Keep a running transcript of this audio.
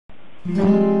Singing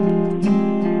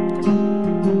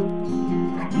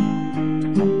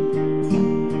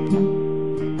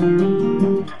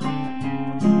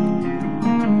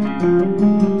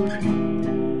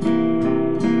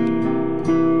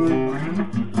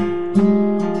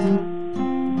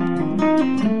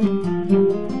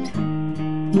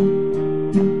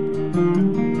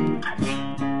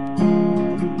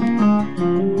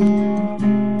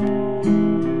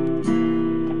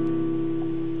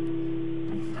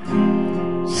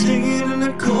in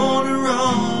the corner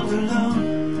all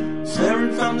alone,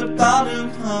 staring from the bottom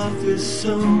of his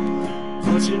soul,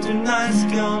 watching the nights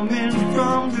coming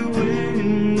from the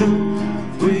window.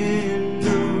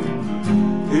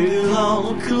 It'll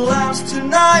all collapse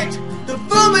tonight, the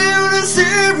full moon is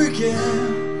here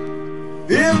again,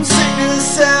 in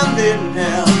sickness and in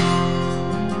health,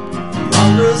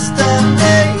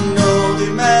 understanding, no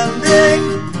demanding.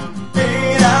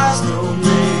 It has no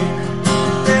name.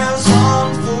 There's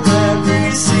one for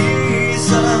every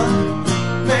season.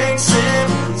 Makes him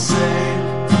insane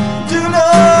to know.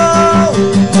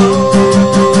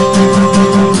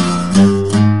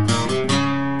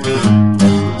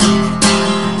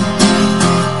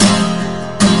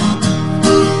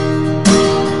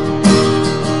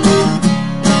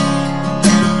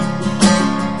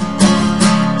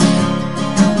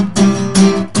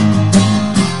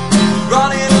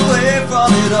 Running away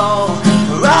from it all,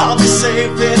 or I'll be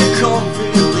safe in a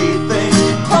completely thing,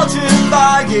 haunted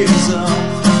by his own.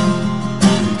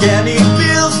 Again he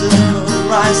feels the moon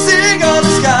rising on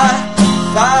the sky,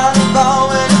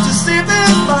 fireball and to sleep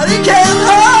in, but he can't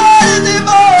hide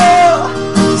anymore.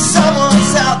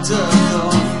 Someone's out to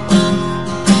go,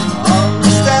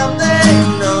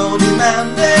 understanding, no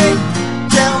demanding.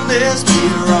 Can this be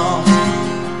wrong?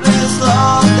 This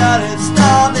love that it's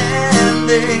not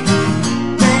ending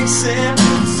makes him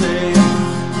insane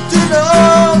to know.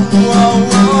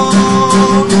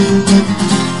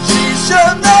 She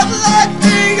should not let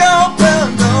me open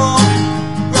door.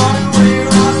 Run away,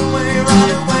 run away, run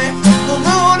away. The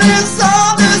moon is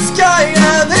on the sky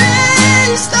and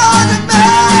he's not a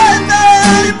man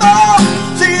anymore.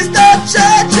 She's not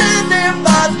changing him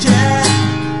but can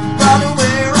run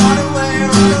away, run away,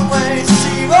 run away.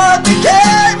 See what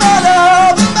became out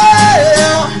of the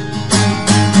man.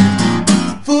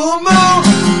 Full moon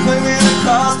moving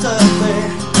across the bay,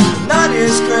 the night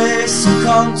is grey, so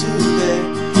come today.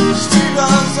 The street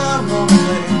runs our own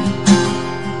way.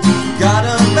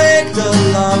 Gotta make the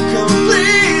love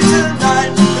complete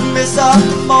tonight. The mist of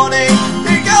the morning,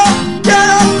 he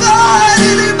cannot find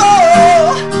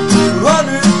anymore.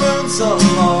 100 moons or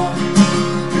more,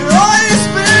 you always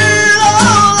been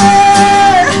lonely.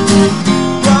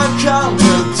 Knock on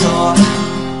the door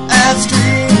and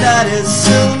scream that it's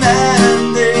soon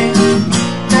ending.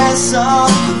 Mess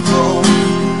on the floor,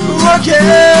 okay,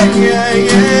 yeah,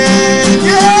 yeah,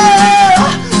 yeah.